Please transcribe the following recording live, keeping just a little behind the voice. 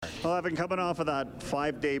Well, Evan, coming off of that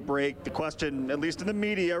 5-day break, the question, at least in the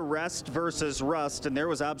media, rest versus rust, and there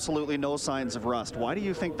was absolutely no signs of rust. Why do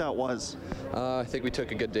you think that was? I think we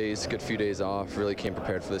took a good few days off, really came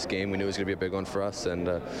prepared for this game. We knew it was going to be a big one for us, and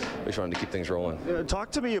we just wanted to keep things rolling.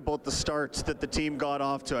 Talk to me about the start that the team got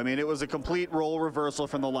off to. I mean, it was a complete role reversal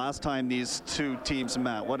from the last time these two teams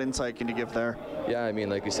met. What insight can you give there? Yeah, I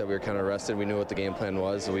mean, like we said, we were kind of rested. We knew what the game plan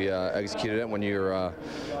was. We executed it. When you're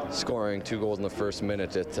scoring 2 goals in the first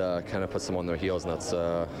minute, it kind of puts them on their heels, and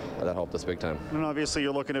that helped us big time. And obviously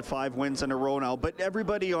you're looking at 5 wins in a row now, but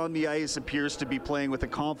everybody on the ice appears to be playing with a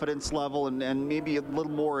confidence level and maybe a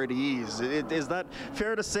little more at ease. Is that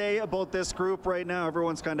fair to say about this group right now?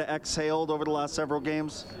 Everyone's kind of exhaled over the last several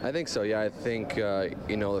games? I think so, yeah. I think,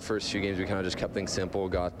 the first few games we kind of just kept things simple,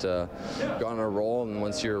 got on a roll, and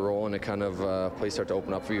once you're rolling, it kind of plays start to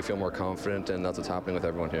open up for you, feel more confident, and that's what's happening with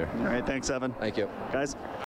everyone here. All right, thanks, Evan. Thank you. Guys.